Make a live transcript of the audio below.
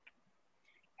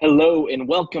Hello and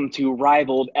welcome to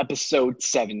Rivaled episode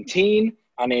 17.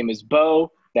 My name is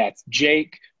Bo. That's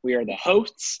Jake. We are the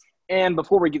hosts. And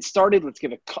before we get started, let's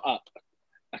give I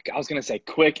was going to say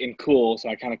quick and cool, so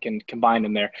I kind of can combine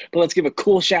them there. But let's give a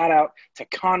cool shout out to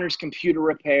Connors Computer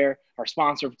Repair, our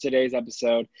sponsor for today's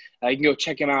episode. You can go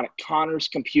check them out at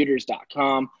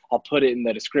connorscomputers.com. I'll put it in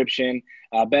the description.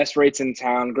 Best rates in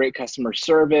town, great customer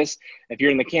service. If you're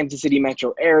in the Kansas City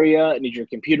metro area and need your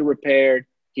computer repaired,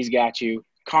 he's got you.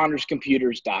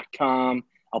 connorscomputers.com.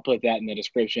 I'll put that in the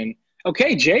description.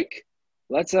 Okay, Jake,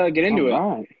 let's get into it.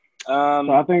 Right.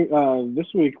 So I think this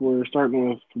week we're starting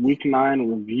with Week 9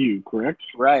 review, correct?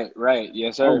 Right.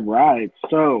 Yes, sir. All right.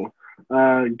 So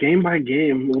game by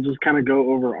game, we'll just kind of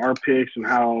go over our picks and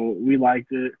how we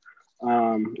liked it.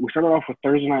 We started off with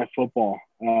Thursday Night Football.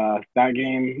 That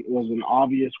game was an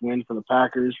obvious win for the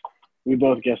Packers. We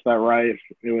both guessed that right.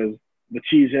 It was the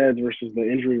Cheeseheads versus the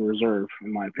injury reserve,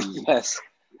 in my opinion.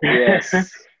 Yes.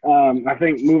 I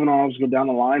think moving on, let's go down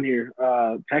the line here.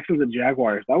 Texans and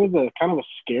Jaguars. That was a kind of a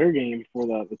scare game for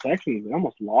the Texans. They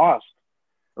almost lost.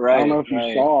 Right. I don't know if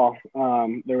you saw.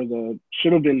 There was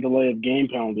should have been delay of game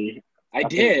penalty. I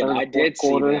did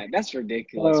see that. That's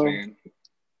ridiculous, man.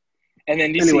 And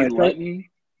then did you see Lutton?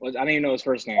 I don't even know his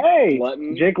first name. Hey,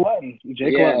 Lutton. Jake Lutton.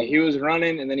 He was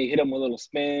running, and then he hit him with a little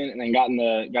spin, and then got in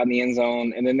the end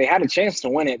zone, and then they had a chance to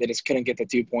win it. They just couldn't get the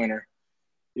 2-pointer.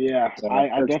 Yeah, so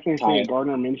I definitely think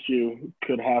Gardner Minshew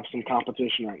could have some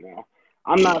competition right now.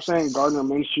 I'm not saying Gardner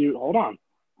Minshew – hold on.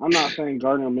 I'm not saying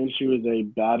Gardner Minshew is a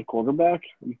bad quarterback,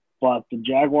 but the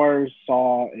Jaguars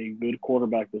saw a good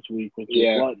quarterback this week with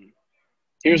Jake Lutton.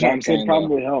 Here's what I'm saying, could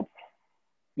probably help.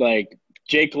 Like,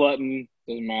 Jake Lutton,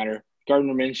 doesn't matter.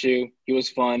 Gardner Minshew, he was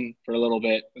fun for a little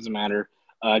bit, doesn't matter.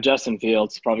 Justin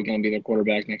Fields probably going to be their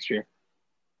quarterback next year.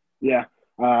 Yeah.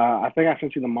 I think I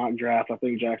sent you the mock draft. I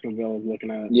think Jacksonville is looking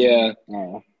at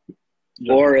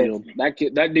or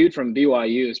that dude from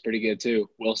BYU is pretty good too.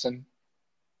 Wilson,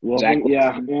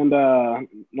 yeah, and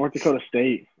North Dakota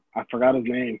State. I forgot his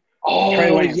name. Oh,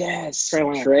 Trey Lance. Yes,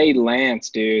 Trey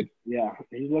Lance, dude. Yeah,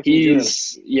 he's looking good.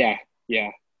 Yeah,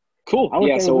 cool. I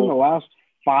would say within the last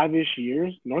 5-ish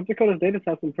years, North Dakota State has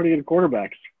had some pretty good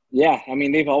quarterbacks. Yeah, I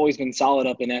mean, they've always been solid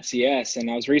up in FCS, and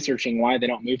I was researching why they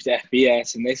don't move to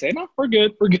FBS, and they say, no, we're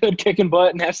good kicking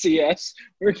butt in FCS.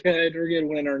 We're good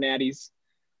winning our natties.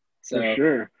 So. For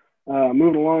sure.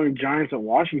 Moving along, Giants at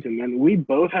Washington, man. We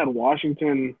both had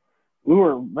Washington. We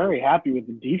were very happy with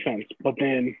the defense, but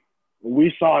then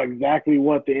we saw exactly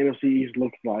what the NFC East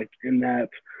looks like in that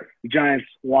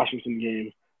Giants-Washington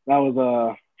game. That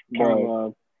was kind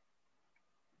of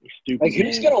a stupid game.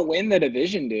 Who's going to win the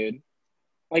division, dude?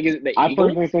 Like, is it the Eagles? I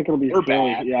personally think it'll be Philly.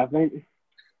 Bad. Yeah, I think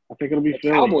it'll be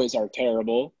Philly. Cowboys are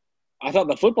terrible. I thought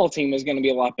the football team was going to be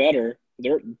a lot better.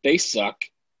 They suck.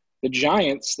 The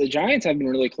Giants have been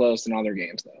really close in all their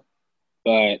games though,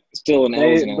 but still an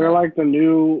L's and L's. They're like the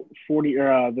new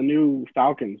the new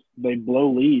Falcons. They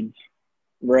blow leads.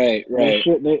 Right. What is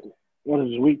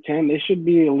it, week 10? They should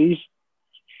be at least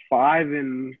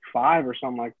 5-5 or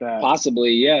something like that.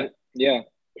 Possibly, yeah.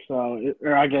 So,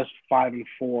 or I guess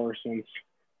 5-4 since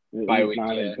by week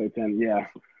 10. Yeah.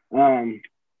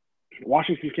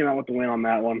 Washington came out with the win on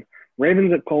that one.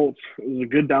 Ravens at Colts. It was a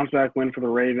good bounce back win for the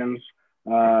Ravens.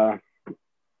 Not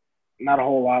a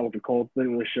whole lot with the Colts.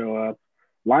 Didn't really show up.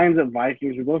 Lions at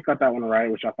Vikings. We both got that one right,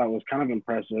 which I thought was kind of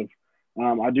impressive.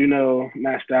 I do know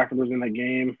Matt Stafford was in that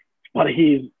game, but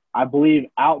he's, I believe,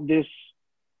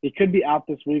 he could be out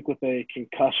this week with a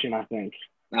concussion, I think.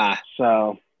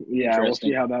 So, yeah, we'll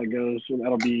see how that goes.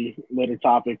 That'll be later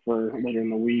topic for later in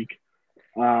the week.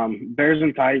 Bears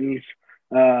and Titans.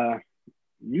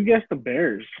 You guessed the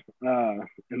Bears,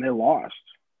 and they lost.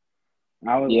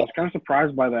 I was kind of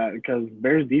surprised by that because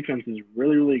Bears defense is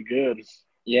really, really good.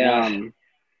 Yeah.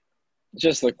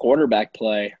 Just the quarterback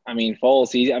play. I mean,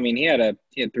 Foles, he had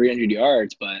 300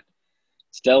 yards, but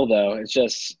still though, it's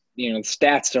just, the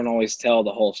stats don't always tell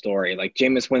the whole story. Like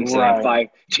Jameis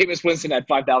Winston had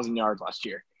 5,000 yards last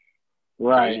year.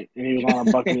 Right. And he was on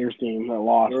a Buccaneers team that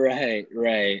lost.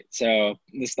 Right. So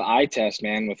it's the eye test,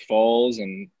 man, with Foles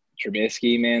and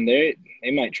Trubisky, man. They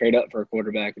might trade up for a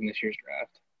quarterback in this year's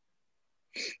draft.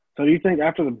 So do you think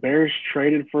after the Bears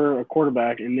traded for a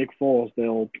quarterback and Nick Foles,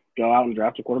 they'll go out and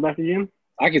draft a quarterback again?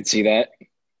 I could see that.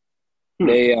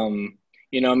 They,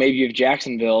 maybe if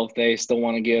Jacksonville, if they still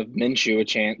want to give Minshew a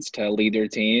chance to lead their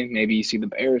team, maybe you see the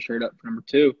Bears trade up for number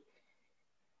 2.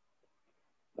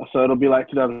 So it'll be like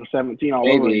 2017 all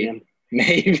over again.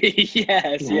 Maybe,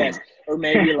 yes. Or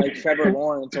maybe like Trevor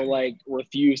Lawrence will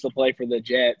refuse to play for the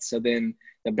Jets, so then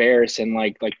the Bears send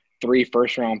like 3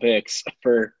 first-round picks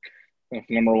for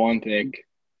number 1 pick.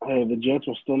 Hey, the Jets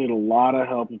will still need a lot of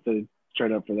help if they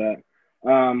trade up for that.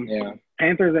 Yeah.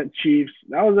 Panthers at Chiefs.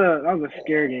 That was a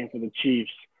scary game for the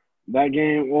Chiefs. That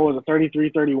game, what was it,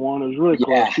 33-31? It was really close,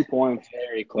 Yeah. 2 points.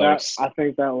 Very close. I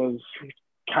think that was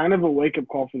kind of a wake-up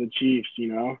call for the Chiefs, you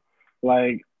know?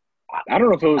 Like, I don't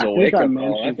know if it was I a think I wake-up call. I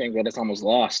mentioned think that it's almost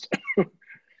lost.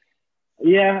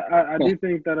 yeah, I do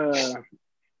think that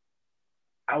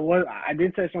I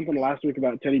did say something last week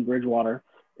about Teddy Bridgewater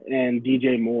and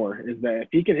DJ Moore, is that if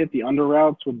he can hit the under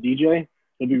routes with DJ,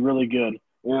 it'd be really good.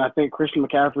 And I think Christian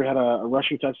McCaffrey had a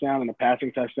rushing touchdown and a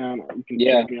passing touchdown. You can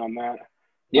Yeah. correct me on that.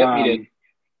 Yep, he did.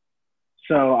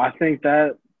 So I think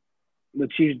that the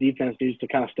Chiefs defense needs to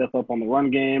kind of step up on the run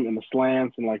game and the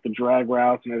slants and like the drag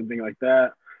routes and everything like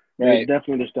that. They Right.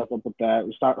 definitely need to step up with that.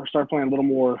 Start playing a little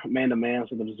more man-to-man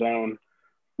instead of zone.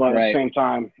 But at Right. the same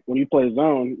time, when you play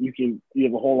zone, you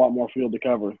have a whole lot more field to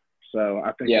cover. So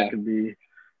I think Yeah. that could be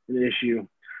an issue.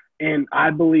 And I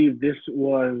believe this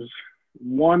was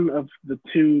one of the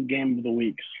 2 game of the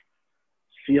weeks,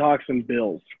 Seahawks and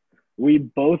Bills. We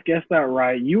both guessed that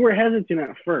right. You were hesitant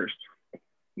at first.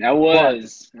 I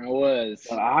was.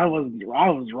 But I was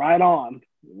right on.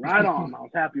 Right on. I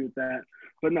was happy with that.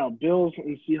 But no, Bills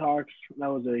and Seahawks, that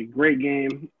was a great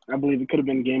game. I believe it could have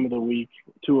been game of the week,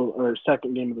 or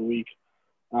second game of the week.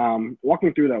 Walk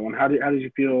me through that one. How did you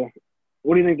feel?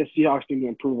 What do you think the Seahawks need to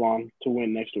improve on to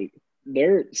win next week?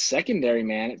 Their secondary,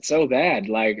 man, it's so bad.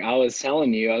 Like I was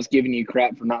telling you, I was giving you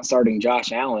crap for not starting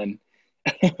Josh Allen.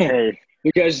 Hey,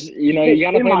 because, you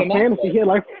got to in play my them fantasy, he had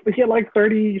like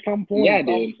 30-some points. Yeah, I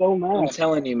dude. was so I'm mad.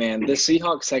 telling you, man, the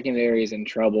Seahawks secondary is in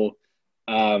trouble.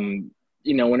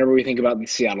 Whenever we think about the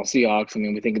Seattle Seahawks, I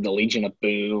mean, we think of the Legion of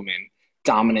Boom and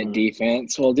dominant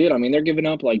defense. Well, dude, I mean, they're giving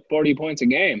up like 40 points a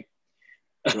game.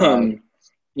 Right.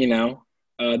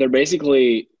 They're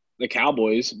basically the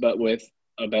Cowboys, but with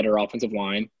a better offensive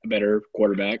line, a better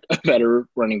quarterback, a better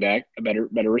running back, better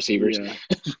receivers, Yeah.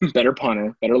 better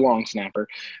punter, better long snapper.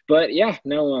 But it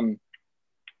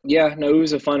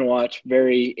was a fun watch,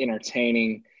 very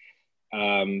entertaining.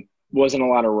 Wasn't a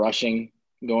lot of rushing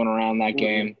going around that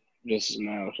game. Just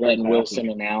letting Wilson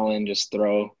and Allen just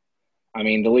throw. I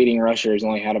mean, the leading rushers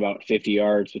only had about 50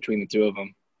 yards between the 2 of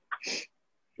them.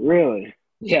 Really?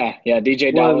 Yeah.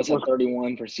 DJ Dallas had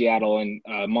 31 for Seattle, and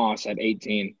Moss had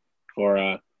 18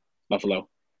 for Buffalo.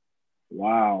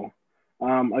 Wow.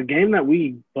 A game that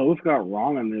we both got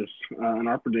wrong on this in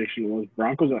our prediction was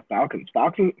Broncos at Falcons.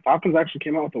 Falcons actually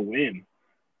came out with a win.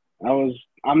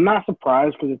 I'm not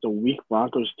surprised because it's a weak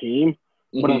Broncos team,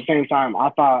 but at the same time, I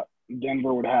thought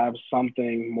Denver would have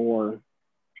something more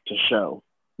to show.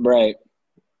 Right.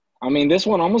 I mean, this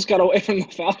one almost got away from the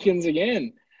Falcons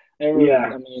again. I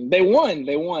mean, they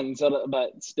won. So,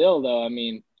 but still, though, I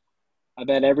mean, I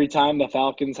bet every time the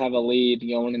Falcons have a lead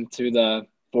going into the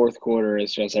fourth quarter,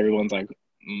 it's just everyone's like,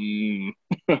 Here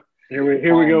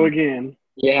we go again.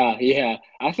 Yeah.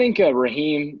 I think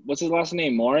Raheem, what's his last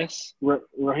name? Morris?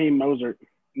 Raheem Mostert.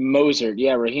 Mostert,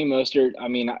 yeah, Raheem Mostert. I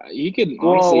mean, he could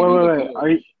honestly be the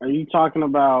coach. Are you talking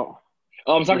about?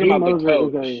 Oh, I'm talking about the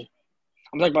coach.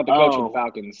 I'm talking about the coach of the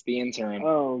Falcons, the interim.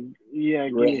 Oh, yeah.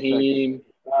 Raheem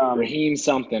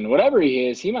something. Whatever he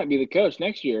is, he might be the coach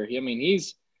next year. I mean,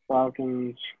 he's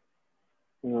Falcons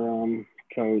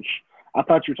coach. I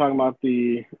thought you were talking about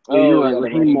you're right,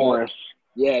 Raheem Morris.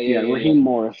 Yeah. Raheem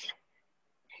Morris.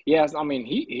 Yes, I mean,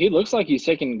 he looks like he's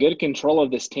taking good control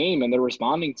of this team, and they're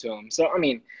responding to him. So, I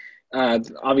mean,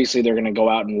 obviously they're going to go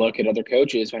out and look at other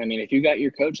coaches. But, I mean, if you got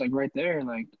your coach, like, right there,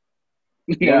 like –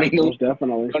 most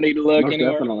definitely. Don't need to look most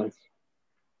anywhere definitely.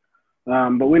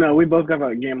 else. But we both got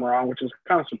that game wrong, which is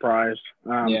kind of surprised.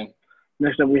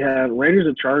 Next up, we had Raiders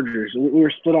at Chargers. We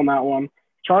were split on that one.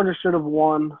 Chargers should have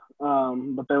won,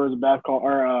 but there was a bad call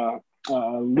or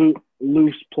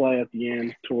loose play at the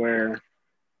end to where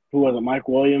who was it? Mike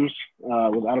Williams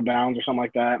was out of bounds or something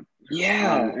like that.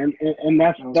 Yeah, and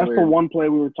that's the one play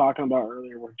we were talking about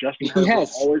earlier, where Justin Herbert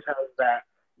always has that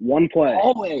one play.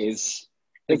 Always.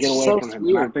 To get away from him.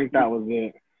 And I think that was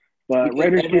it. But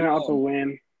Raiders came out to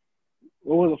win.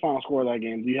 What was the final score of that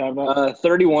game? Do you have that?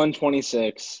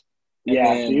 31-26.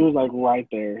 Yeah, so he was like right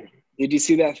there. Did you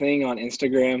see that thing on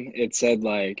Instagram? It said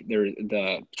like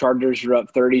the Chargers are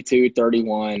up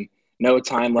 32-31, no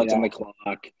time left on the clock.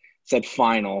 It said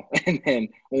final, and then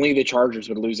only the Chargers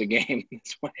would lose a game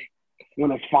this way.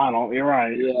 When it's final, you're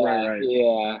right. Yeah, right.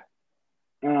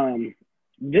 Yeah.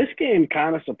 This game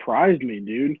kind of surprised me,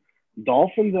 dude.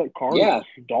 Dolphins at Cardinals.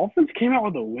 Yeah. Dolphins came out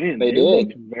with a win. They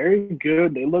looked very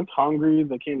good. They looked hungry.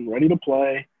 They came ready to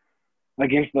play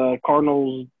against the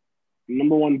Cardinals'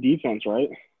 number one defense, right?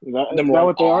 Is that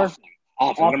what they are?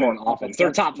 Number one offense.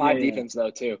 They're top 5 defense,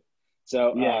 though, too.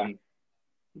 So,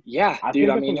 Yeah, I dude.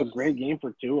 think I this mean, was a great game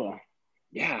for Tua.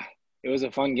 yeah, it was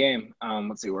a fun game.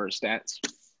 Let's see where his stats.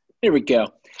 Here we go.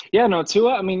 Yeah, no,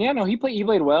 Tua. I mean, yeah, no, he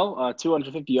played well.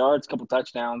 250 yards, couple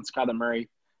touchdowns. Kyler Murray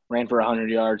ran for 100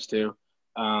 yards too.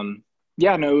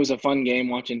 Yeah, no, it was a fun game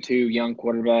watching two young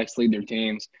quarterbacks lead their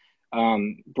teams.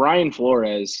 Brian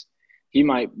Flores, he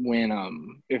might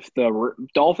win. If the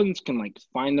Dolphins can like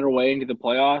find their way into the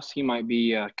playoffs, he might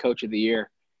be coach of the year.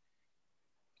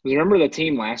 'Cause remember the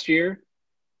team last year?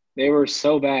 They were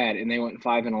so bad and they went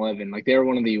 5-11. Like they were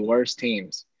one of the worst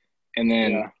teams. And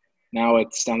then Yeah. now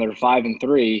it's down there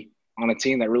 5-3 on a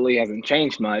team that really hasn't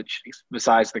changed much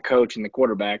besides the coach and the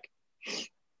quarterback.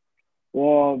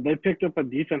 Well, they picked up a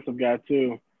defensive guy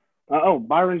too.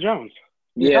 Byron Jones.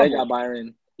 The Yeah, they Cowboys. got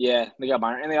Byron. Yeah, they got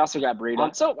Byron, and they also got Breida.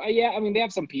 I'm So yeah, I mean they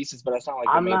have some pieces, but it's not like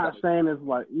they I'm made not like saying it's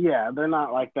like they're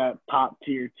not like that top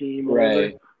tier team, whatever.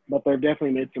 right. But they've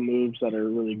definitely made some moves that are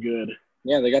really good.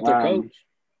 Yeah, they got their coach.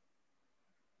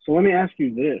 So let me ask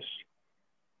you this: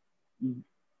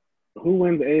 who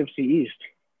wins the AFC East?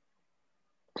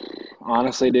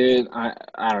 Honestly, dude, I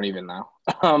don't even know.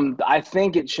 I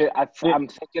think it should. I'm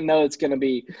thinking though it's gonna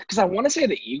be because I want to say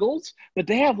the Eagles, but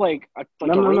they have like No, a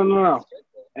no, no, really no, no.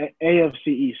 AFC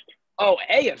East. oh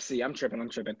AFC. I'm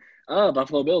tripping.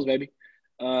 Buffalo Bills, baby.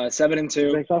 7-2.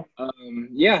 You think so?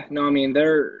 Yeah, no, I mean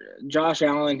they're Josh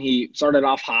Allen. He started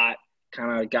off hot,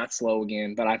 kind of got slow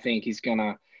again, but I think he's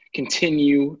gonna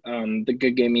continue the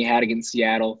good game he had against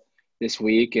Seattle this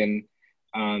week, and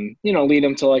lead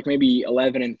them to like maybe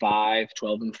 11-5,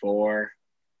 12-4,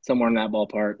 somewhere in that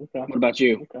ballpark. Okay. What about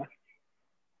you? Okay.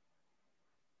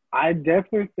 I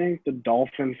definitely think the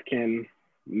Dolphins can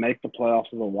make the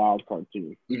playoffs as a wild card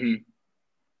team, Mm-hmm.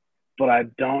 but I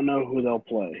don't know who they'll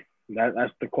play.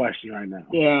 That's the question right now.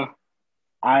 Yeah.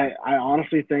 I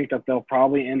honestly think that they'll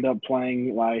probably end up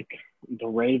playing like the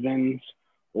Ravens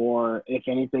or, if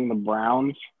anything, the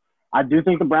Browns. I do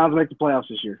think the Browns make the playoffs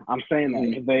this year. I'm saying that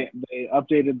because they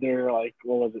updated their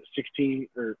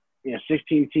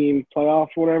 16 team playoff,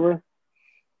 whatever.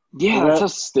 Yeah, that's so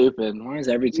stupid. Why is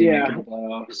every team making the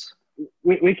playoffs?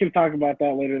 We can talk about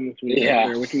that later in this week. Yeah.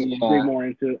 Sure. We can dig more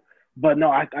into it. But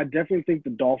no, I definitely think the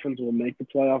Dolphins will make the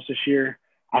playoffs this year.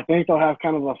 I think they'll have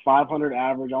kind of a 500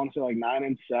 average. I want to say like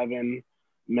 9-7,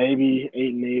 maybe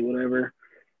 8-8, whatever.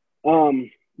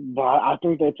 But I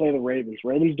think they play the Ravens.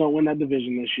 Ravens don't win that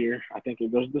division this year. I think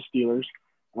it goes to the Steelers.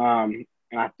 And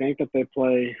I think that they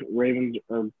play Ravens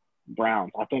or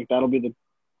Browns. I think that'll be the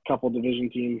couple division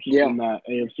teams in that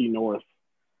AFC North.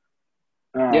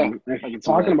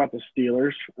 Talking about the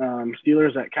Steelers,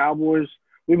 Steelers at Cowboys.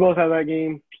 We both have that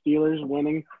game. Steelers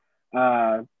winning.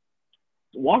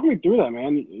 Walk me through that,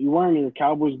 man. You're wearing your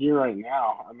Cowboys gear right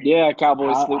now. I mean, yeah,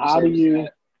 Cowboys. How do you?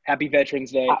 Happy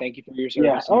Veterans Day. Thank you for your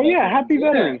service. Yeah. Oh, yeah. Happy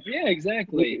Veterans. Yeah,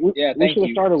 exactly. We thank should you.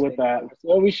 have started with that.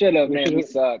 Well, we should have, man. We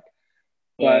suck.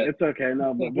 But it's okay.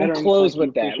 No, but we'll close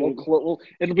with that.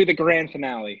 It'll be the grand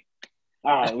finale.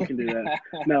 All right, we can do that.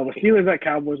 No, but Steelers at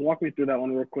Cowboys. Walk me through that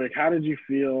one real quick. How did you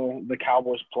feel the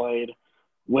Cowboys played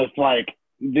with, like,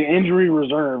 the injury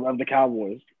reserve of the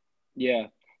Cowboys? Yeah.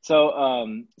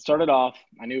 So started off,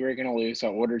 I knew we were going to lose, so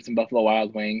I ordered some Buffalo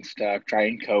Wild Wings to try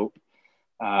and cope.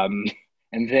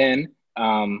 And then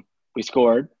we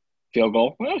scored field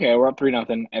goal. Okay, we're up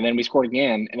 3-0. And then we scored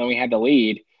again, and then we had the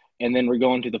lead. And then we're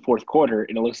going to the fourth quarter,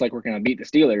 and it looks like we're going to beat the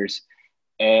Steelers.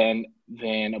 And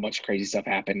then a bunch of crazy stuff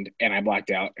happened, and I blacked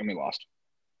out, and we lost.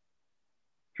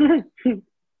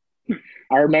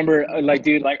 I remember,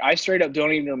 dude, I straight up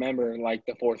don't even remember,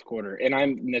 the fourth quarter. And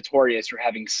I'm notorious for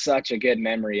having such a good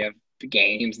memory of the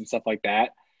games and stuff like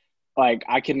that.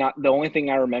 The only thing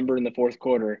I remember in the fourth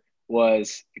quarter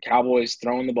was the Cowboys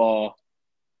throwing the ball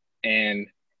and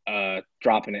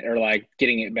dropping it, or,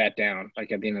 getting it back down, at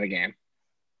the end of the game.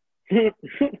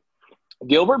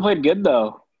 Gilbert played good,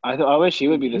 though. I wish he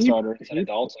would be the starter instead of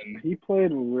Dalton. He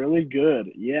played really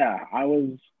good. Yeah, I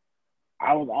was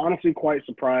honestly quite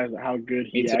surprised at how good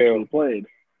he actually played.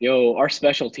 Yo, our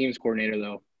special teams coordinator,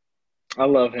 though, I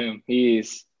love him.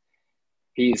 He's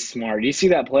smart. Do you see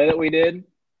that play that we did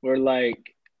where,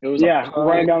 it was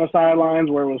running down the sidelines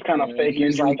where it was kind of fake. He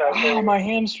was like, my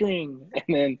hamstring. And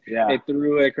then they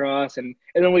threw it across. And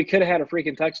then we could have had a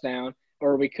freaking touchdown,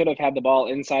 or we could have had the ball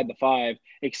inside the 5,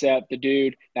 except the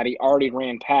dude that he already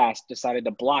ran past decided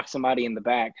to block somebody in the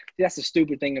back. That's the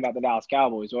stupid thing about the Dallas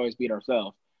Cowboys. We always beat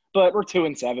ourselves. But we're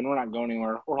 2-7. We're not going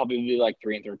anywhere. We're probably be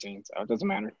 3-13, so it doesn't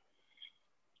matter.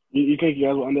 You think you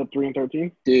guys will end up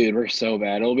 3-13? Dude, we're so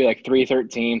bad. It'll be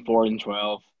 3-13,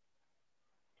 4-12.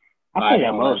 I think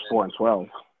at most 4-12.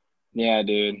 Yeah,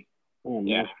 dude.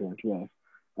 Yeah. 4-12.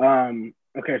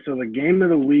 Okay, so the game of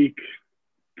the week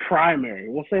primary.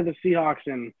 We'll say the Seahawks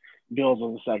and Bills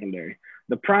was the secondary.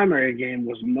 The primary game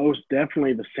was most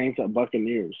definitely the Saints at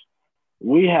Buccaneers.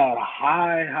 We had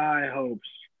high hopes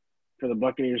for the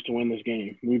Buccaneers to win this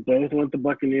game. We both went the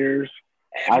Buccaneers.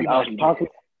 I was talking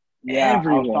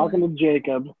to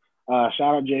Jacob. Shout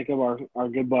out Jacob, our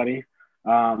good buddy.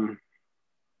 I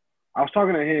was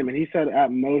talking to him, and he said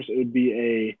at most it would be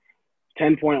a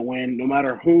 10-point win no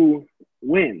matter who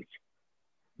wins.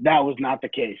 That was not the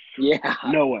case. Yeah.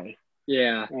 No way.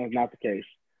 Yeah. That was not the case.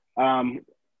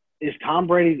 Is Tom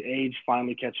Brady's age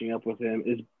finally catching up with him?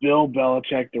 Is Bill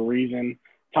Belichick the reason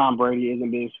Tom Brady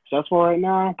isn't being successful right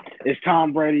now? Is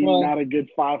Tom Brady not a good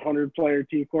 500-player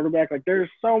team quarterback? Like, there's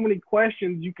so many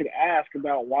questions you could ask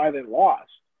about why they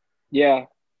lost. Yeah.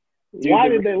 Dude, why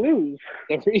did they lose?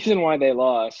 The reason why they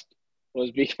lost was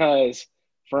because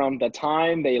from the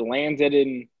time they landed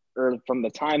in – or from the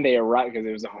time they arrived – because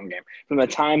it was a home game. From the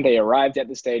time they arrived at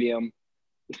the stadium,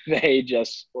 they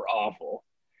just were awful.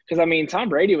 Because, I mean, Tom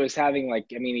Brady was having,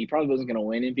 he probably wasn't going to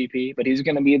win MVP, but he was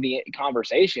going to be in the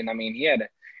conversation. I mean, he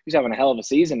was having a hell of a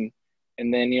season.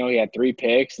 And then, he had 3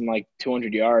 picks and,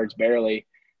 200 yards barely.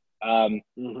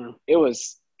 It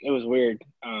was weird.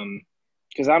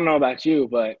 Because I don't know about you,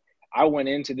 but I went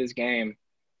into this game,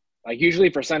 usually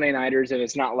for Sunday nighters, if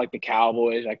it's not like the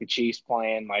Cowboys, the Chiefs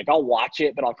playing, I'll watch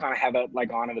it, but I'll kind of have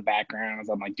it on in the background as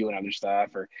I'm doing other stuff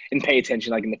and pay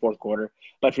attention in the fourth quarter.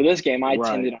 But for this game, I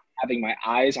tended on having my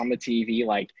eyes on the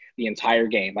TV the entire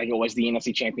game, it was the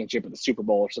NFC Championship or the Super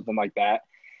Bowl or something like that.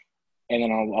 And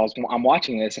then I'm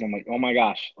watching this and I'm like, oh my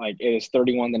gosh, it is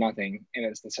 31-0 and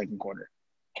it's the second quarter.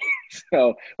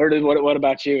 So, what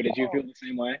about you? Did you feel the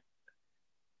same way?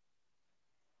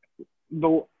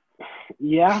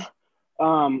 Yeah.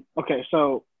 Okay,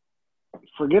 so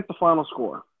forget the final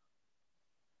score.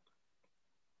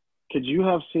 Could you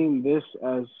have seen this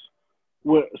as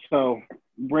 – so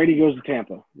Brady goes to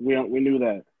Tampa. We knew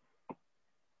that.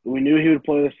 We knew he would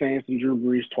play the Saints and Drew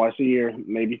Brees twice a year,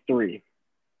 maybe 3.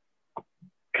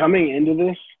 Coming into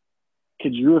this,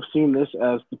 could you have seen this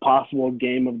as the possible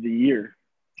game of the year?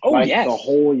 Oh, yes. The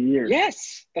whole year.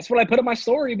 Yes. That's what I put in my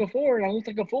story before, and I looked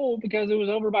like a fool because it was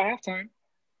over by halftime.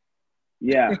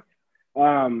 Yeah.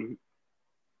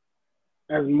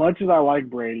 As much as I like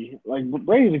Brady,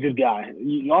 Brady's a good guy.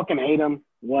 Y'all can hate him,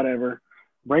 whatever.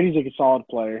 Brady's a solid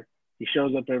player. He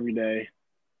shows up every day,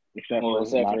 except for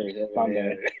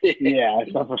Sunday. Yeah,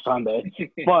 except for Sunday.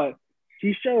 But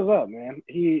he shows up, man.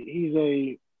 He's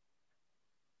a –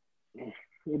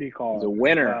 what do you call it? He's a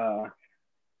winner.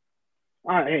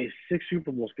 Hey, 6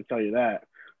 Super Bowls could tell you that.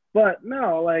 But,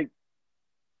 no,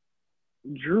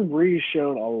 Drew Brees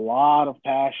showed a lot of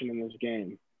passion in this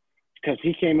game because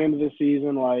he came into this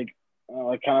season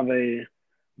kind of a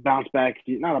bounce back –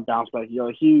 not a bounce back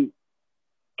year. He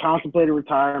contemplated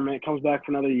retirement, comes back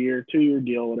for another year, 2-year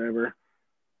deal, whatever,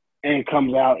 and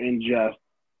comes out and just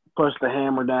puts the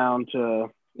hammer down to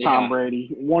Tom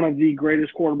Brady, one of the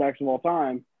greatest quarterbacks of all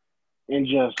time, and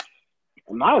just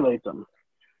annihilates him.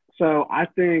 So I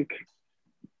think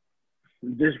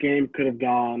this game could have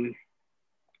gone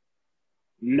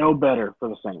no better for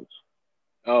the Saints.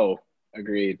 Oh,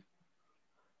 agreed.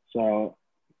 So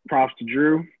props to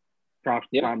Drew, props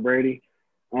to Tom Brady.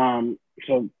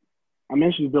 So I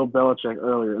mentioned Bill Belichick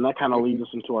earlier, and that kind of leads us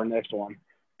into our next one.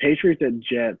 Patriots at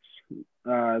Jets.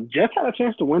 Jets had a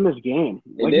chance to win this game.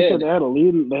 You said, they had a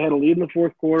lead. They had a lead in the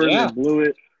fourth quarter, and they blew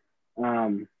it.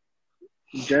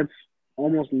 Jets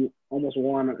almost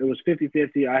won. It was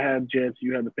 50-50. I had Jets.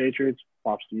 You had the Patriots.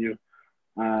 Props to you.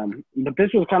 But this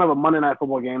was kind of a Monday Night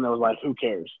Football game that was who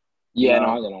cares? Yeah,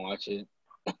 no, I didn't watch it.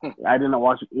 I didn't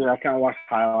watch it. Yeah, I kind of watched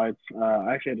highlights.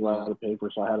 I actually had to read the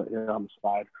paper, so I had it here on the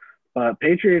side.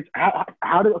 Patriots,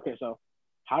 how did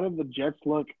the Jets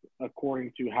look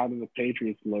according to how did the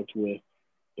Patriots look with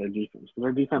their defense?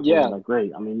 Their defense wasn't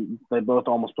great. I mean, they both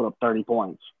almost put up 30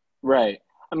 points. Right.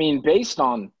 I mean, based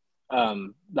on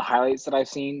the highlights that I've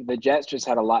seen, the Jets just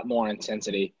had a lot more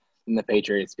intensity than the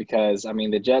Patriots because, I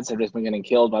mean, the Jets have just been getting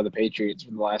killed by the Patriots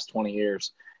for the last 20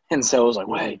 years. And so it was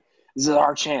wait, this is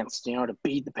our chance, to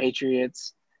beat the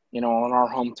Patriots, on our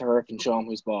home turf and show them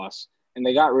who's boss. And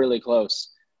they got really close.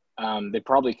 They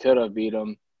probably could have beat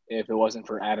them if it wasn't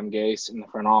for Adam Gase in the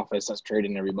front office that's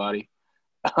trading everybody.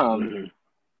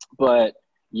 But,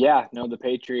 the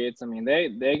Patriots, I mean,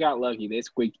 they got lucky. They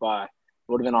squeaked by. It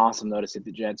would have been awesome, though, to see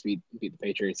the Jets beat the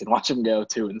Patriots and watch them go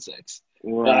 2-6.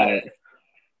 Right.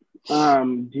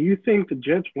 Do you think the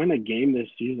Jets win a game this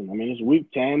season? I mean, it's week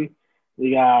 10.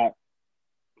 We got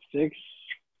 6,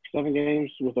 7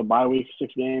 games with a bye week,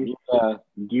 6 games. Do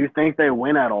you think they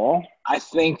win at all? I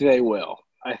think they will.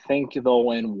 I think they'll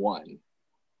win 1.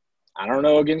 I don't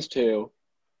know against 2,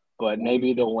 but One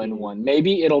maybe they'll win 15. one.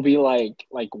 Maybe it'll be like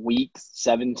week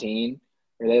 17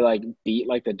 where they like beat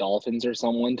like the Dolphins or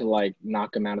someone to like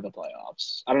knock them out of the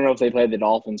playoffs. I don't know if they play the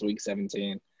Dolphins week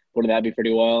 17. Wouldn't that be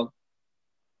pretty wild?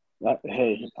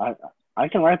 Hey, I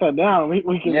can write that down.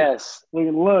 Yes. We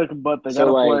can look, but they So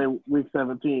gotta like play week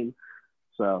 17.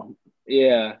 So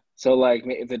yeah. So like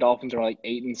if the Dolphins are like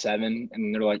 8-7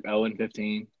 and they're like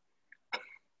 0-15,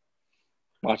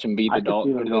 watch them beat I the could see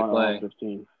Dolphins. Who them do they going play?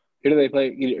 0-15. Who do they play?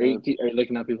 Are you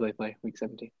looking up who they play week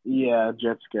 17? Yeah,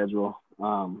 jet schedule.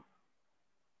 More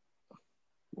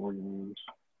games.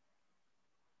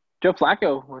 Joe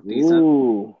Flacco looked decent.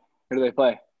 Ooh, Who do they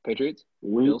play? Patriots?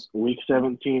 Bills? week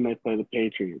 17 they play the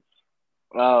Patriots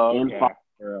Oh, in okay.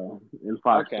 Foxborough.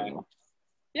 Okay.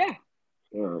 Yeah.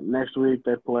 Next week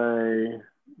they play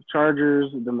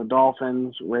Chargers, then the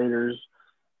Dolphins, Raiders.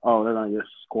 Oh, they're gonna get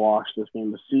squashed this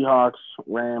game. The Seahawks,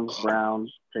 Rams,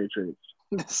 Browns, Patriots.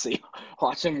 See,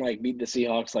 watch them like beat the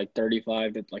Seahawks like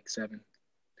 35 to like 7.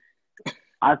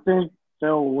 I think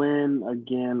they'll win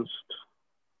against.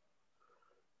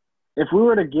 If we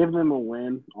were to give them a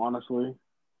win, honestly,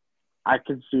 I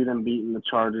could see them beating the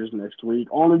Chargers next week,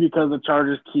 only because the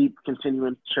Chargers keep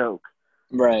continuing to choke.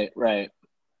 Right, right.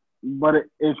 But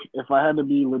if I had to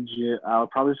be legit, I would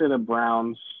probably say the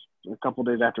Browns a couple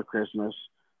days after Christmas.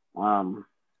 I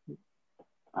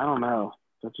don't know.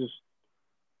 That just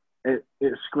it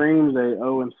screams a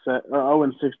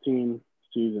 0-16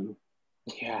 season.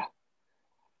 Yeah.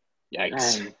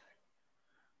 Yikes. Dang.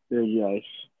 Big yikes.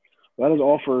 That is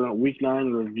all for Week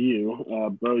 9 review.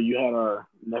 Bro, you had our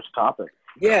next topic.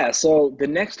 Yeah, so the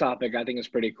next topic I think is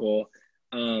pretty cool.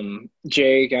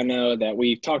 Jake, I know that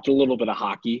we talked a little bit of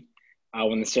hockey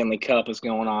when the Stanley Cup is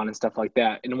going on and stuff like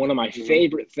that. And one of my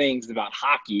favorite things about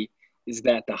hockey is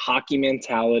that the hockey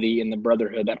mentality and the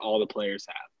brotherhood that all the players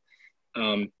have.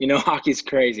 Hockey's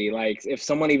crazy. Like, if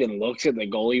someone even looks at the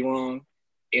goalie wrong,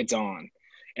 it's on.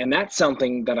 And that's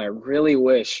something that I really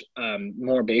wish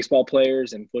more baseball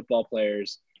players and football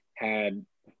players had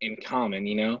in common,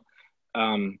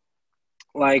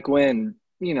 like when,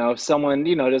 if someone,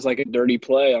 does like a dirty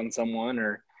play on someone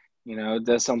or,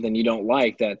 does something you don't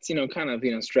like that's, kind of,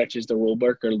 stretches the rule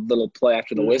book or little play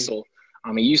after the whistle.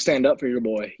 I mean, you stand up for your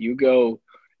boy. You go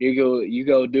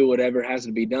do whatever has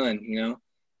to be done,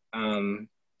 Do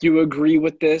you agree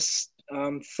with this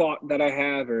thought that I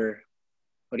have, or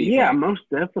what do you think? Yeah, most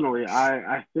definitely.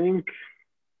 I think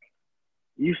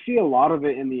you see a lot of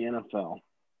it in the NFL.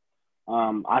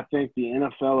 I think the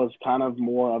NFL is kind of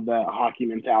more of that hockey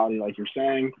mentality, like you're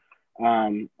saying.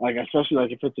 Like especially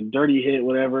like if it's a dirty hit,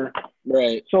 whatever.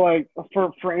 Right. So like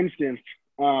for instance,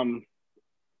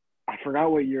 I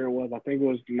forgot what year it was. I think it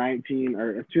was 2018,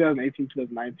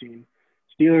 2019.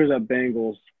 Steelers at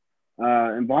Bengals.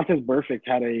 And Vontaze Burfict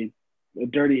had a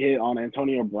dirty hit on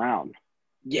Antonio Brown.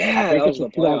 Yeah, I think that this was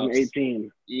was the playoffs.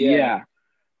 2018. Yeah.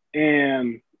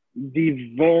 And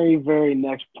the very, very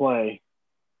next play,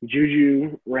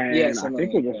 Juju ran, I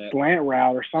think it was a slant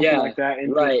route or something like that,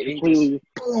 and just completely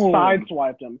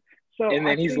sideswiped him. So and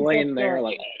then he's laying there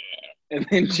like, and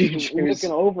then Juju's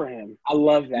looking over him. I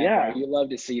love that. Yeah, bro. You love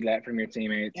to see that from your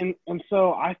teammates. And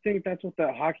so I think that's what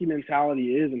that hockey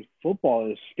mentality is in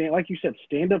football is like you said,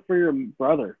 stand up for your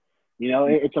brother.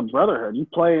 It's a brotherhood. You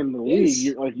play in the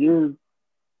league, you're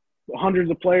hundreds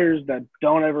of players that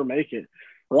don't ever make it.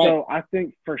 Right. So I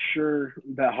think for sure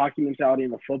that hockey mentality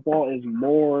in the football is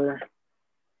more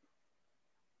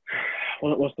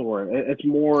what's the word? It's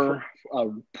more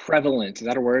prevalent. Is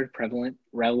that a word? Prevalent?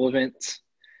 Relevant,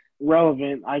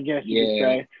 I guess you could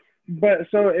say. But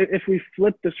so if we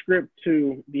flip the script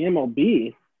to the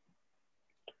MLB,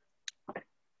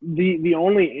 the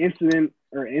only incident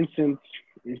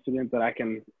that I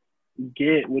can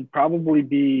get would probably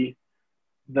be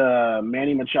the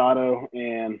Manny Machado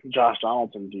and Josh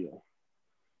Donaldson deal.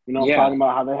 I'm talking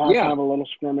about how they had kind of a little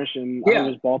skirmish in I think it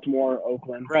was Baltimore,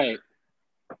 Oakland. Right.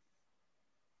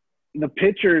 The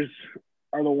pitchers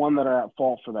are the one that are at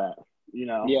fault for that,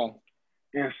 Yeah.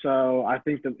 And so I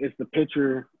think that it's the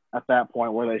pitcher at that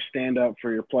point where they stand up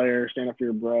for your player, stand up for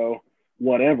your bro,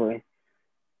 whatever.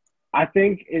 I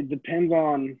think it depends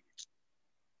on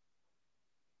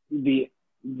the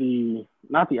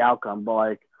not the outcome, but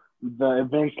like the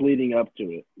events leading up to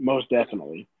it, most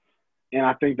definitely. And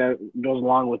I think that goes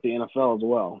along with the NFL as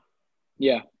well.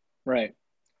 Yeah, right.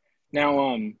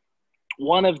 Now,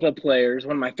 one of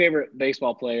my favorite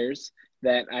baseball players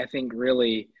that I think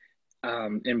really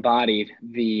embodied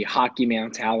the hockey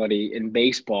mentality in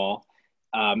baseball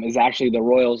is actually the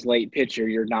Royals' late pitcher,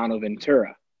 Yordano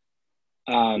Ventura.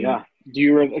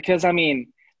 Because, I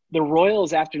mean, the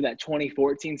Royals after that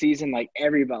 2014 season, like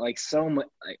everybody, like so much,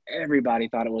 like everybody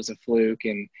thought it was a fluke,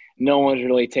 and no one was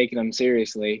really taking them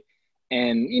seriously.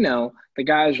 And the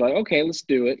guys were like, okay, let's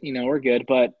do it. We're good.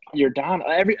 But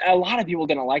a lot of people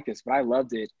didn't like this, but I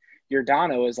loved it.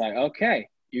 Giordano is like, okay,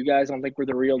 you guys don't think we're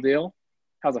the real deal?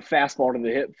 How's a fastball to the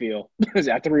hip feel? Is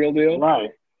that the real deal? Right.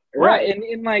 Right.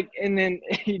 And then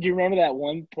do you remember that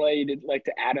one play you did like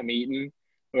to Adam Eaton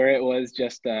where it was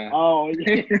just Oh,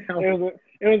 yeah.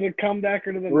 It was a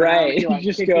comebacker to the right. He like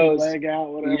just kicked goes his leg out,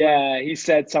 whatever. yeah, he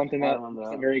said something that remember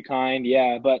wasn't that. very kind.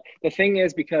 Yeah. But the thing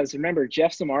is, because remember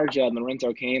Jeff Samardzija and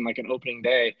Lorenzo Cain, like an opening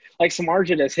day, like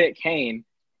Samardzija just hit Cain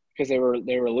because they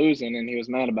were losing and he was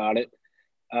mad about it.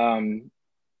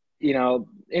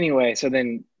 Anyway, so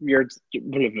then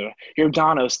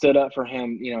Giordano stood up for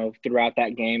him, throughout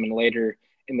that game and later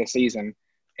in the season.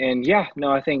 And yeah,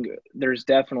 no, I think there's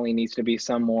definitely needs to be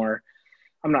some more.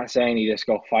 I'm not saying you just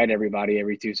go fight everybody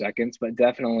every 2 seconds, but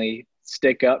definitely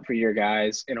stick up for your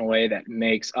guys in a way that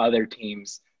makes other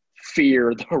teams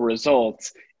fear the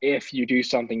results if you do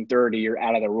something dirty or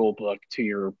out of the rule book to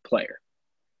your player.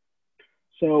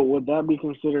 So would that be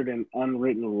considered an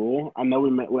unwritten rule? I know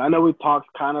we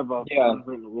talked kind of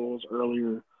unwritten rules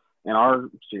earlier in our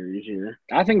series here.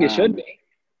 I think it should be.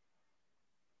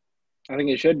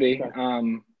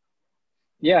 Okay.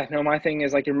 Yeah, no, my thing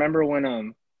is, like, remember when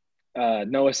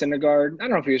Noah Syndergaard, I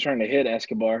don't know if he was trying to hit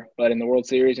Escobar, but in the World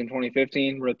Series in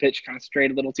 2015 where the pitch kind of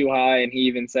strayed a little too high, and he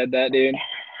even said that, dude.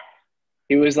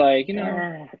 He was like,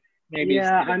 maybe.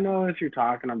 Yeah, I know what you're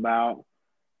talking about.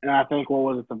 And I think, what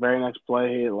was it, the very next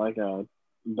play, he hit like a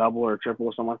double or triple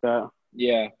or something like that?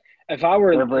 Yeah. If I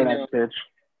were – the very next pitch.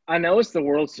 I know it's the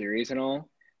World Series and all,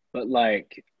 but,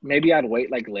 like, maybe I'd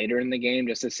wait, like, later in the game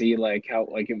just to see, like, how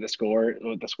 – like, what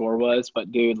the score was.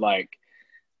 But, dude, like –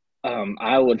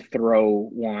 I would throw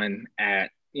one at,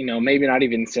 maybe not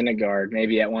even Syndergaard,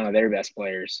 maybe at one of their best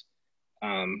players.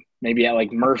 Maybe at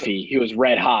like Murphy. He was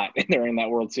red hot during that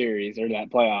World Series or that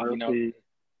playoff, Murphy,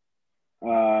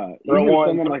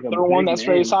 throw one that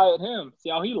strays high at him.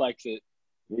 See how he likes it.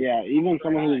 Yeah, even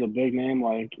someone who's a big name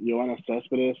like Yoenis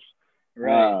Cespedes.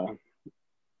 Right. I'm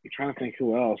trying to think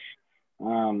who else.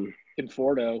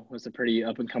 Conforto was a pretty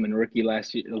up-and-coming rookie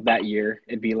that year.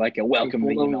 It'd be like a welcome to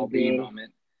MLB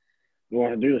moment.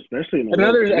 Well, dude, especially in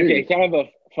kind of a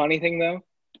funny thing though.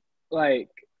 Like,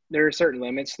 there are certain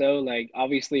limits though. Like,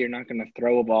 obviously, you're not going to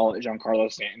throw a ball at Giancarlo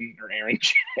Stanton or Aaron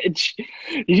Judge.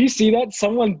 Did you see that?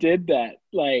 Someone did that.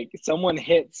 Like, someone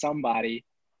hit somebody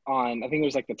on, I think it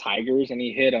was like the Tigers, and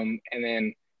he hit them, and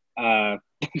then the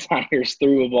Tigers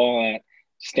threw a ball at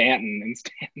Stanton, and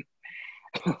Stanton.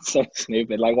 So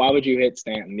stupid. Like, why would you hit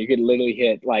Stanton? You could literally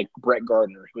hit, like, Brett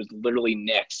Gardner, who was literally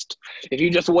next. If you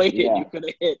just waited, you could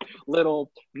have hit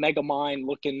little Mega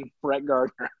Mind-looking Brett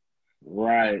Gardner.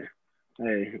 Right.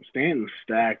 Hey, Stanton's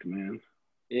stacked, man.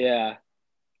 Yeah.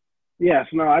 Yeah,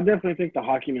 so no, I definitely think the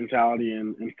hockey mentality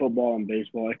in football and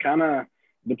baseball, it kind of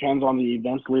depends on the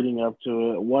events leading up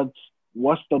to it.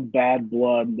 What's the bad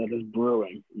blood that is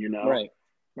brewing,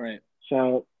 Right.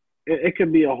 So it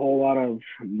could be a whole lot of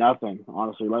nothing,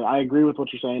 honestly. Like, I agree with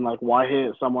what you're saying. Like, why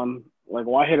hit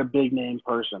a big name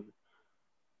person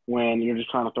when you're just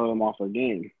trying to throw them off their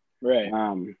game? Right.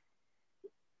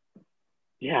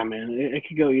 Yeah, man, it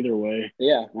could go either way.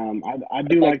 Yeah. I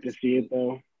do like to see it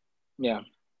though. Yeah.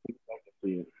 I'd like to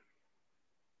see it.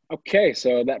 Okay,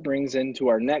 so that brings into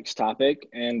our next topic,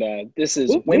 and this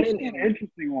is women.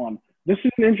 This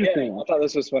is an interesting one. I thought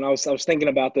this was fun. I was thinking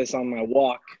about this on my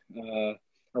walk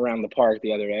around the park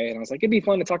the other day, and I was like, it'd be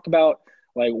fun to talk about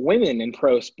like women in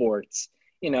pro sports,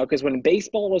 because when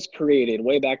baseball was created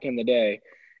way back in the day,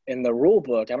 in the rule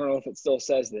book, I don't know if it still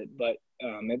says it, but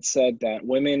it said that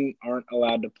women aren't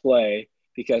allowed to play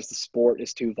because the sport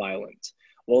is too violent.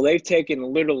 Well, they've taken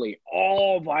literally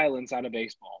all violence out of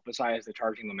baseball, besides the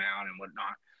charging the mound and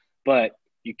whatnot. But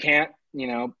you can't,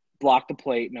 block the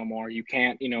plate no more. You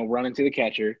can't, run into the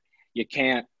catcher. You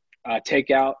can't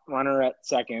take out runner at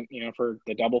second, for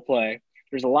the double play.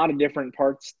 There's a lot of different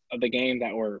parts of the game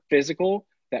that were physical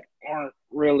that aren't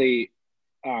really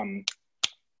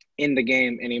in the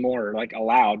game anymore, like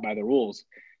allowed by the rules.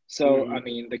 So, I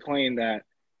mean, the claim that,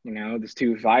 this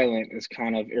too violent is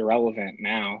kind of irrelevant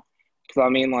now. Because, I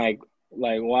mean, like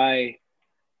why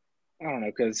 – I don't know,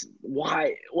 because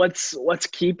why – what's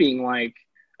keeping, like,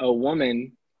 a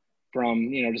woman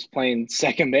from, just playing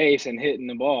second base and hitting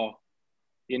the ball?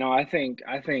 I think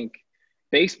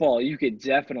baseball, you could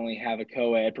definitely have a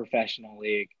co-ed professional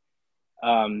league.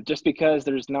 Just because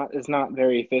it's not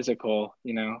very physical,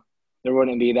 there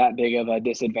wouldn't be that big of a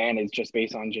disadvantage just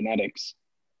based on genetics.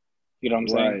 You know what I'm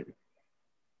saying?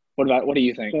 Right. What do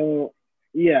you think? So,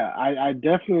 Yeah, I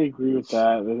definitely agree with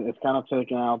that. It's kind of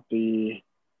taking out the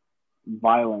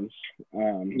violence.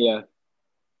 Um, Yeah,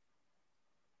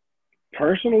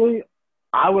 Personally,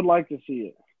 I would like to see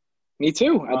it. me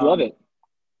too. I'd love Um, it.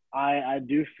 I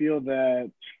do feel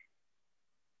that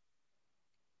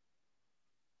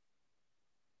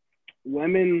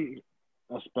women,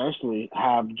 especially,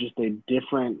 have just a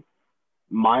different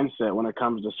mindset when it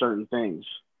comes to certain things.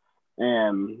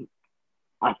 And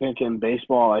I think in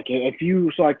baseball, like if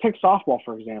you so like take softball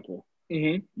for example,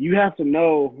 Hmm. you have to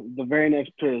know the very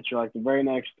next pitch or like the very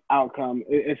next outcome.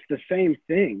 It's the same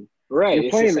thing. Right, You're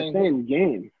it's the playing the same thing. same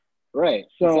game. Right,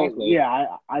 So exactly. yeah,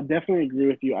 I definitely agree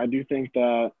with you. I do think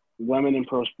that women in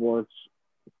pro sports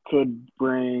could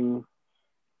bring.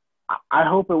 I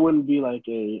hope it wouldn't be like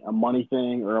a money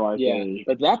thing or like Yeah, a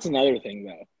but that's another thing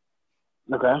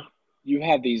though. okay. You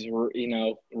have these,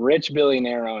 rich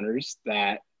billionaire owners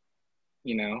that,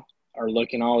 are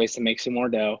looking always to make some more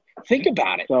dough. Think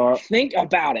about it. So Think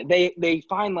about it. They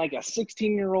find like a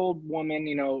 16-year-old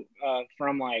woman,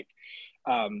 from like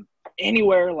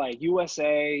anywhere like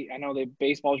USA. I know that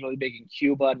baseball is really big in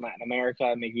Cuba and Latin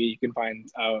America. Maybe you can find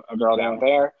a girl down yeah,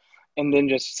 there, and then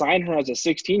just sign her as a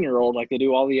 16-year-old like they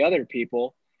do all the other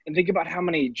people. And think about how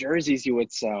many jerseys you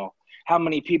would sell, how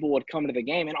many people would come to the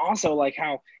game, and also like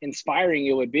how inspiring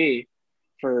it would be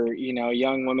for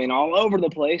young women all over the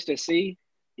place to see.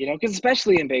 Because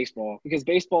especially in baseball, because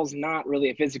baseball is not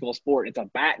really a physical sport; it's a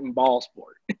bat and ball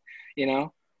sport. You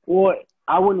know? well,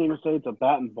 I wouldn't even say it's a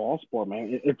bat and ball sport,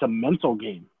 man. It's a mental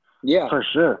game Yeah, for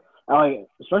sure.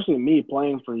 Especially me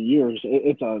playing for years.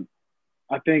 It's a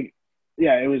I think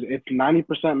yeah, it's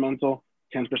 90% mental,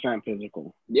 10%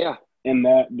 physical. yeah, And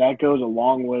that goes a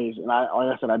long ways. And I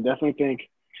like I said, I definitely think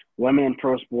women in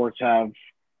pro sports have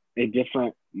a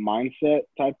different mindset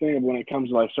type thing of when it comes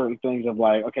to like certain things of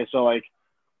like, okay, so like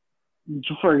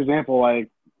for example, like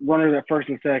runners at first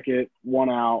and second, one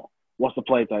out, what's the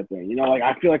play type thing. Like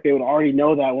I feel like they would already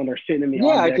know that when they're sitting in the yeah.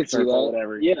 on I deck could see circle or that.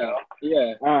 whatever, Yeah,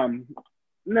 yeah.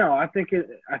 No, I think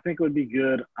it would be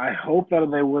good. I hope that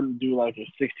they wouldn't do like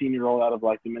a 16-year-old out of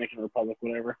like Dominican Republic,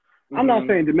 whatever. I'm not Hmm.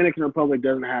 saying Dominican Republic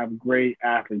doesn't have great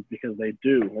athletes because they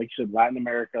do. Like you said, Latin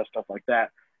America, stuff like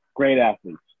that, great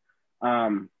athletes.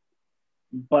 Um,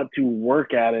 but to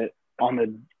work at it on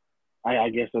the, I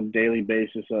guess, a daily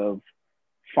basis of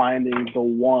finding the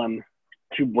one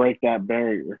to break that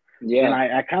barrier. And Yeah,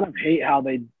 I kind of hate how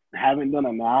they haven't done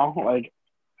it now. Like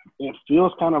it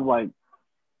feels kind of like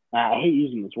I hate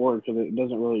using this word because it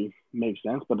doesn't really make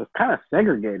sense, but it's kind of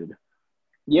segregated.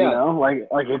 yeah. Like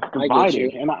it's I get you.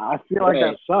 divided, and I feel like that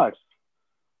Right. sucks.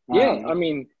 Yeah. Um, I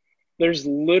mean, there's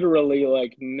literally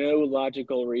like no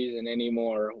logical reason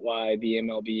anymore why the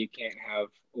MLB can't have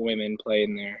women play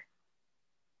in there.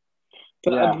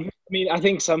 But yeah, I mean, I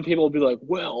think some people will be like,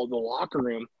 "Well, the locker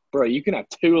room, bro. You can have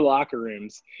two locker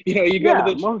rooms. You go to yeah,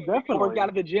 the gym, most you go work definitely. out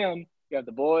at the gym. You have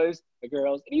the boys, the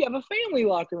girls, and you have a family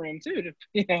locker room too.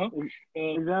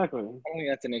 Exactly. I don't think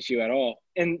that's an issue at all.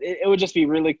 And it would just be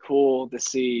really cool to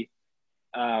see,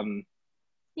 um,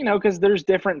 because there's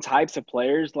different types of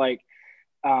players. Like,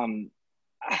 um,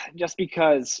 just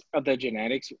because of the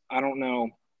genetics, I don't know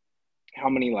how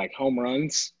many like home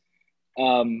runs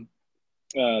um,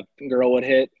 girl would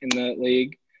hit in the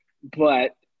league,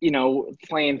 but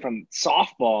playing from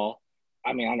softball.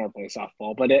 I mean, I never played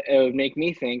softball, but it would make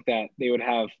me think that they would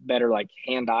have better like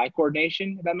hand-eye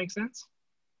coordination, if that makes sense,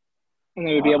 and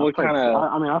they would be I able to played. kind of,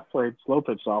 I mean, I've played slow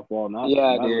pitch softball, and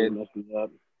yeah, that really dude. messed me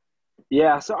up.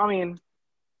 Yeah, so I mean,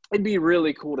 it'd be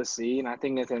really cool to see, and I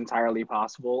think it's entirely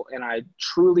possible. And I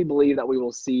truly believe that we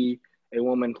will see a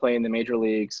woman play in the major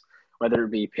leagues, whether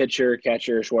it be pitcher,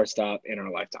 catcher, shortstop, in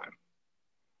our lifetime.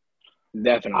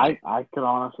 Definitely. I could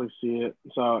honestly see it.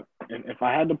 So if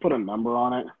I had to put a number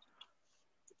on it,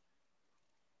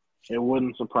 it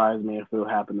wouldn't surprise me if it would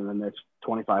happen in the next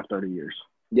 25, 30 years.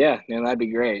 Yeah, man, that'd be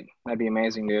great. That'd be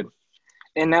amazing, dude.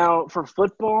 And now for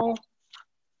football,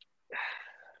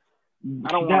 I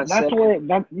don't want to That's say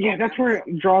where that's where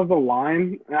it draws the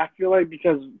line. And I feel like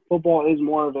because football is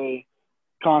more of a it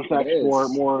contact sport,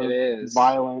 is. It more is.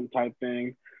 violent type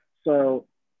thing. So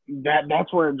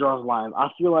that's where it draws lines. I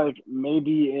feel like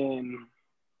maybe in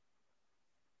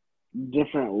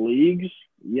different leagues,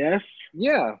 yes.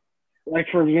 Yeah, Like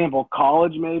for example,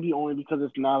 college maybe only because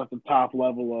it's not at the top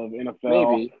level of NFL,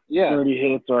 maybe. Yeah, 30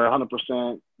 hits or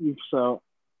 100%. So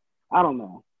I don't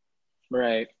know.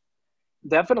 right.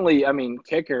 Definitely. I mean,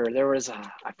 kicker. There was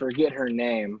I forget her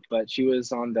name, but she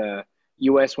was on the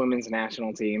U.S. Women's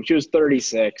National Team. She was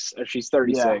 36, or she's Yeah,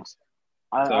 36.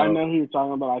 I So know who you're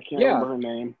talking about. I can't yeah, remember her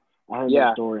name. I heard that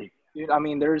yeah. story. Dude, I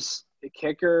mean, there's a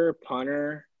kicker,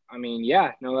 punter. I mean,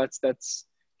 yeah, no, that's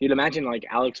Dude, imagine like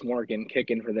Alex Morgan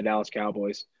kicking for the Dallas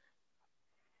Cowboys.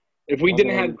 If we Why's it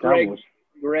didn't gotta be have the Cowboys?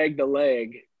 Greg the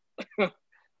leg,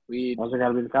 we'd Why's it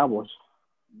gotta be the Cowboys?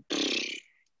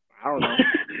 I don't know.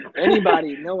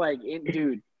 Anybody, no, like,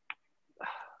 dude,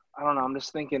 I don't know. I'm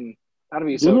just thinking that'd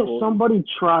be so Didn't cool. somebody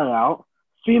try out?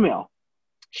 Female.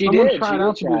 She Someone did. tried She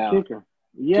out did to be try a out. kicker.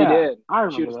 She Yeah, did. I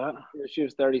remember that. She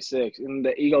was 36, and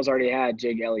the Eagles already had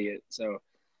Jake Elliott. So,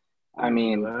 I I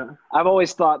mean, remember that. I've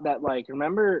always thought that, like,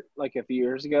 remember, like, a few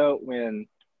years ago when,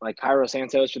 like, Cairo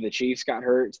Santos for the Chiefs got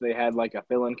hurt, so they had, like, a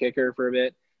fill-in kicker for a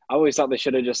bit. I always thought they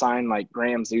should have just signed, like,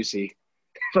 Graham Zusi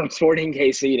from Sporting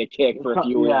KC to kick for a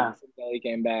few weeks until he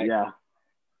came back. Yeah.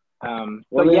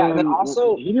 But yeah, and then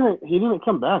also he didn't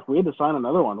come back. We had to sign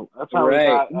another one. That's how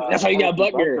right. we got. That's how you got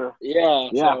Butker. Yeah.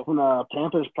 Yeah, from the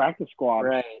Panthers practice squad.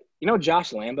 Right. You know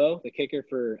Josh Lambo, the kicker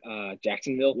for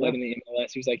Jacksonville, played in the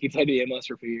MLS. He played in the MLS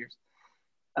for a few years.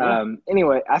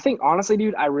 Anyway, I think honestly,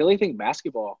 dude, I really think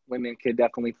basketball women could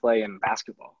definitely play in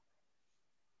basketball.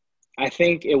 I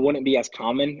think it wouldn't be as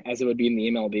common as it would be in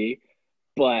the MLB,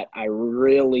 but I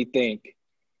really think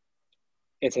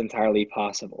it's entirely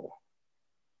possible.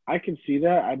 I can see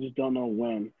that. I just don't know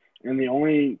when. And the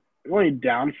only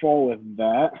downfall with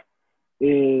that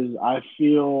is I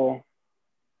feel,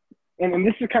 and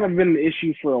this has kind of been an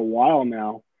issue for a while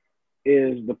now,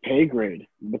 is the pay grade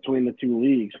between the two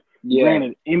leagues. Yeah.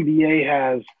 Granted, NBA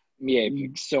has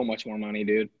so much more money,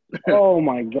 dude. Oh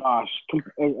my gosh,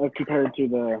 compared to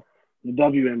the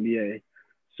WNBA.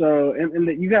 So,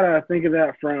 and you gotta think of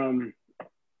that from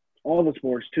all the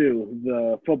sports too: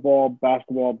 the football,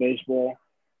 basketball, baseball.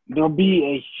 There'll be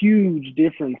a huge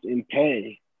difference in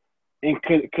pay, and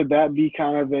could that be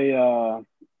kind of a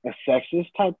sexist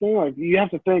type thing? Like you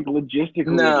have to think logistically.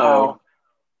 No,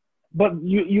 but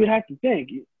you would have to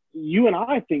think. You and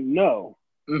I think no,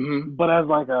 but as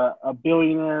like a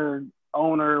billionaire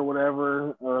owner or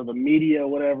whatever, or the media,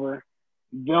 whatever,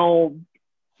 they'll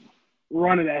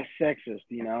run it as sexist,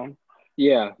 you know?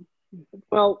 Yeah.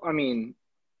 Well, I mean,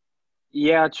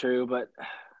 yeah, true, but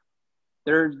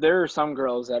there are some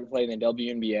girls that play in the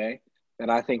WNBA that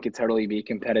I think could totally be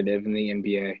competitive in the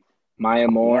NBA. Maya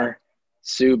Moore,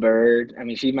 Sue Bird. I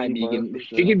mean, she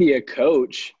could be a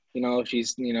coach, you know, if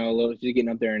she's, you know, she's getting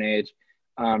up there in age.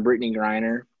 Brittany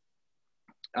Griner.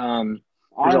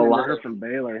 There's a lot of from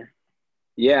Baylor.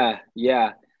 Yeah.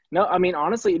 No, I mean,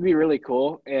 honestly, it'd be really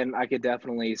cool, and I could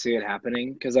definitely see it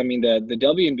happening because, I mean, the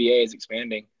WNBA is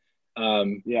expanding.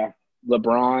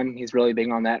 LeBron, he's really big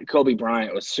on that. Kobe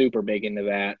Bryant was super big into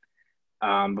that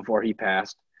before he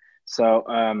passed. So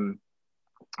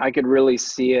I could really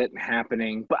see it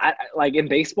happening. But, like, in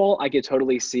baseball, I could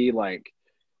totally see, like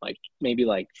maybe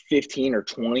like 15 or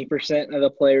 20% of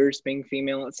the players being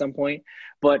female at some point.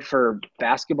 But for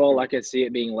basketball, I could see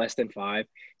it being less than 5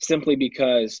 simply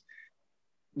because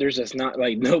there's just not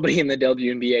like nobody in the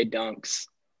WNBA dunks,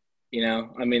 you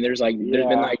know? I mean, there's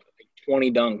been like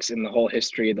 20 dunks in the whole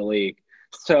history of the league.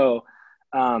 So,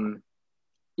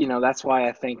 you know, that's why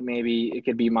I think maybe it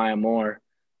could be Maya Moore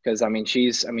because, I mean,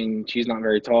 she's not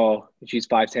very tall. She's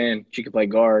 5'10". She could play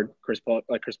guard. Chris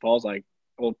Paul's like,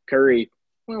 well, Curry.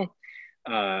 Well,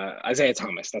 Isaiah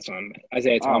Thomas. That's what I'm.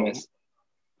 Isaiah Thomas.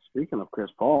 Speaking of Chris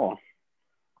Paul,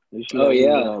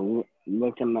 yeah,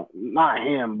 looking not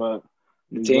him, but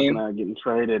the team looking at getting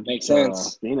traded. Makes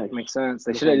sense. Phoenix Makes sense.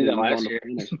 They should have did that last year.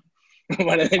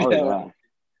 Why did they do that?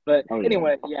 But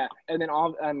anyway, yeah. And then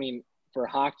for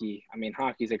hockey, I mean,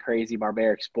 hockey's a crazy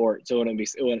barbaric sport, so it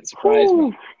wouldn't surprise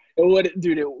me. It wouldn't,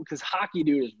 dude, because hockey,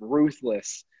 dude, is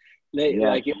ruthless.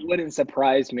 Like, it wouldn't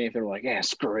surprise me if they were like, yeah,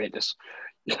 screw it, just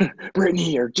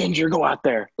Brittany or Ginger, go out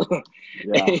there.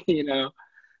 You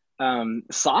know,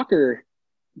 soccer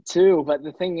too. But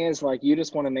the thing is, like, you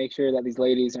just want to make sure that these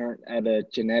ladies aren't at a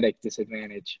genetic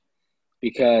disadvantage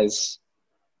because,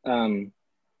 you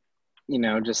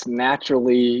know, just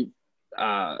naturally,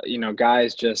 you know,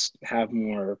 guys just have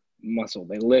more muscle.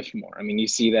 They lift more. I mean, you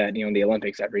see that, you know, in the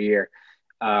Olympics every year.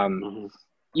 You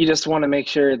just want to make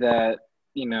sure that,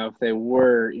 you know, if they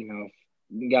were, you know,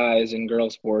 guys and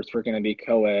girls sports were going to be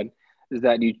co-ed, is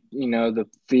that you know,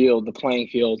 the playing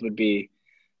field would be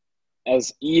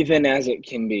as even as it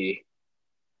can be.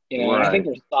 You know, and I think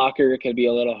for soccer it could be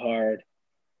a little hard.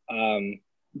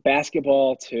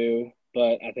 Basketball too,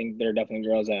 but I think there are definitely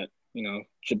girls that, you know,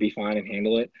 should be fine and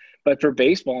handle it. But for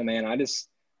baseball, man,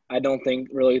 I don't think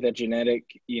really the genetic,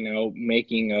 you know,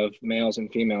 making of males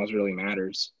and females really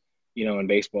matters, you know, in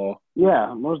baseball.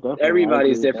 Yeah, most definitely.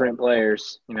 Everybody's different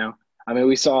players, you know. I mean,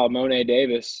 we saw Monet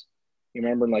Davis, you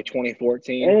remember, in like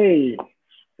 2014.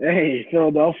 Hey,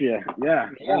 Philadelphia. Yeah,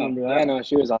 I remember that. Yeah, no,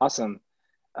 she was awesome.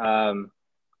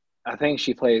 I think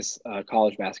she plays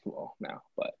college basketball now,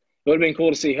 but it would have been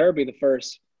cool to see her be the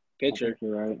first I think pitcher.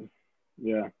 you're right.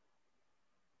 Yeah.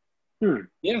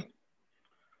 Yeah,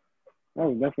 That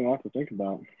was definitely a lot to think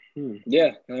about.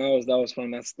 yeah, that was fun.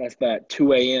 That's that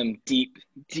 2 a.m. deep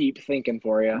thinking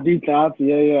for you. Deep thoughts.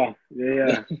 Yeah.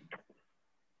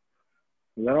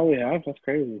 Is that all we have? That's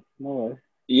crazy. No way.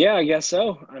 Yeah, I guess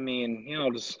so. I mean, I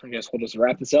guess we'll just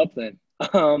wrap this up then. This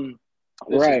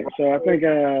is Right. So I think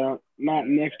not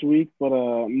next week, but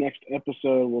next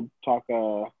episode we'll talk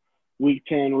week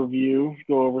 10 review,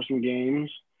 go over some games,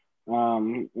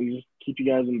 and just keep you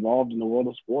guys involved in the world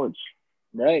of sports.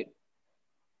 right.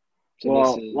 So this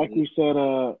Well, is like we said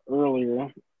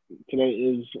earlier, today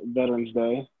is Veterans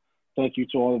Day. Thank you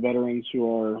to all the veterans who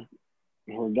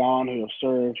are gone, who have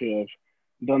served, who have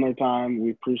done their time.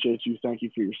 We appreciate you. Thank you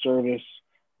for your service.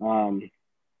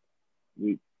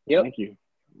 We yep. Thank you.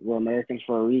 We're Americans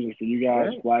for a reason. For you guys,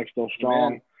 Right. Flag still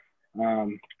strong.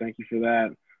 Thank you for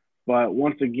that. But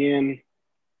once again,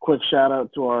 quick shout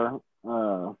out to our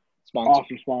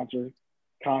awesome sponsor,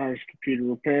 Connors Computer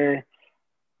Repair.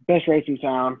 Best rates in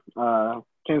town,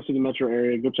 Kansas City metro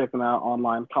area. Go check them out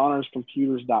online,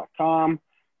 connorscomputers.com.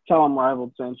 Tell them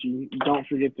Rival sent you. Don't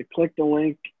forget to click the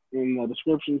link in the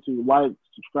description to like,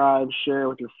 subscribe, share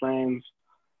with your friends.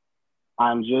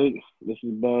 I'm Jake. This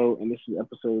is Bo, and this is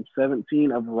episode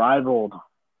 17 of Rivaled.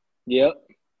 Yep.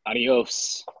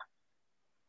 Adios.